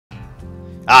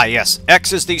Ah, yes.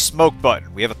 X is the smoke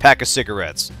button. We have a pack of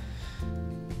cigarettes.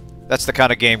 That's the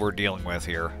kind of game we're dealing with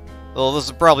here. Well, this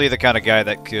is probably the kind of guy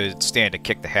that could stand to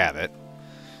kick the habit.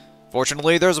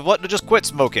 Fortunately, there's a button to just quit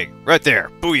smoking. Right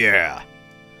there. Booyah!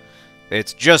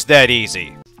 It's just that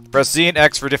easy. Press Z and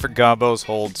X for different combos.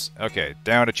 Holds... Okay,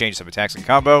 down to change some attacks and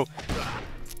combo.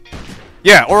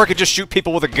 Yeah, or I could just shoot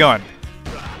people with a gun.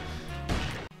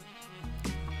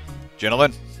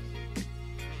 Gentlemen?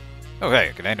 Oh,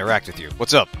 hey, can I interact with you?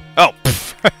 What's up? Oh,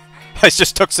 I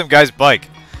just took some guy's bike.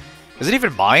 Is it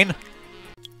even mine?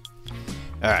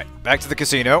 Alright, back to the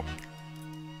casino.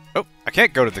 Oh, I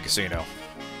can't go to the casino.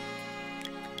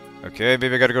 Okay,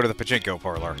 maybe I gotta go to the pachinko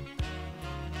parlor.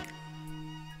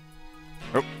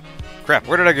 Oh, crap,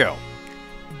 where did I go?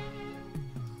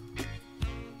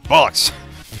 Bollocks!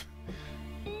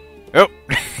 Oh,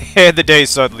 and the day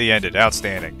suddenly ended.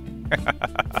 Outstanding.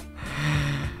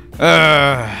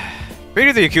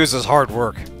 Beating the Yakuza is hard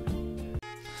work.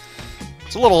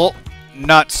 It's a little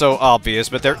not so obvious,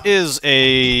 but there is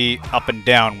a up and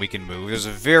down we can move. There's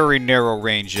a very narrow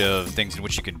range of things in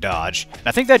which you can dodge. And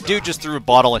I think that dude just threw a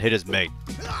bottle and hit his mate.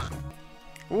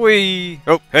 Whee!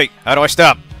 Oh, hey, how do I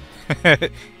stop? How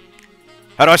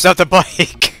do I stop the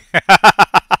bike?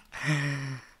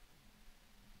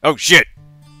 Oh, shit!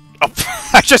 Oh,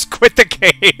 I just quit the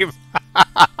game!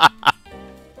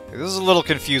 This is a little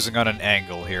confusing on an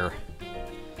angle here.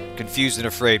 Confused and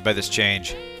afraid by this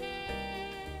change.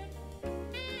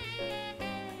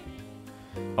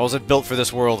 I wasn't built for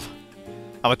this world.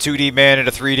 I'm a 2D man in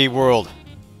a 3D world.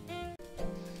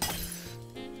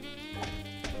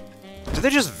 Did they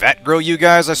just vet grow you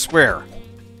guys? I swear.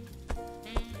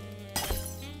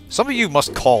 Some of you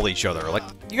must call each other. Like,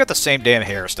 you got the same damn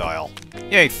hairstyle.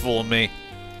 You ain't fooling me.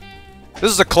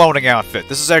 This is a cloning outfit.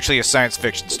 This is actually a science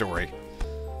fiction story.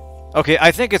 Okay,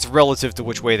 I think it's relative to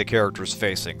which way the character is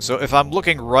facing. So if I'm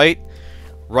looking right,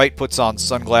 right puts on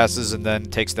sunglasses and then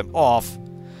takes them off.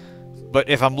 But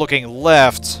if I'm looking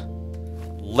left,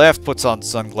 left puts on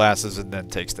sunglasses and then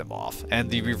takes them off. And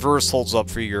the reverse holds up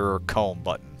for your comb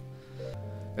button.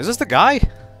 Is this the guy?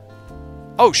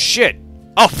 Oh, shit!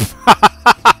 Oh!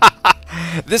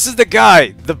 This is the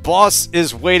guy! The boss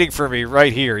is waiting for me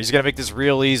right here. He's gonna make this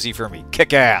real easy for me.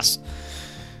 Kick ass!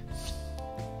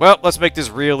 Well, let's make this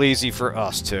real easy for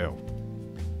us, too.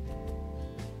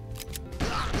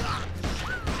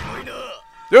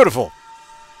 Beautiful!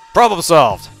 Problem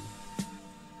solved!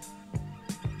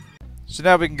 So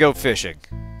now we can go fishing.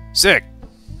 Sick!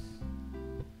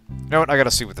 You know what? I gotta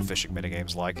see what the fishing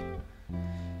minigame's like.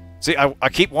 See, I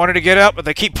keep wanting to get out, but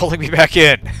they keep pulling me back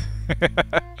in.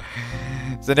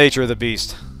 It's the nature of the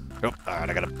beast. Oh, alright,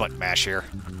 I got a button mash here.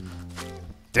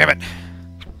 Damn it!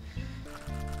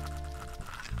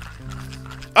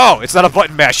 Oh, it's not a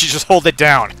button mash, you just hold it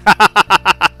down.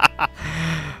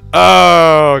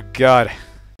 Oh, God.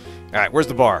 Alright, where's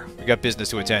the bar? We got business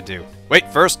to attend to.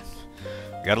 Wait, first,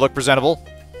 we gotta look presentable.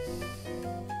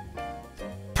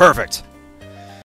 Perfect.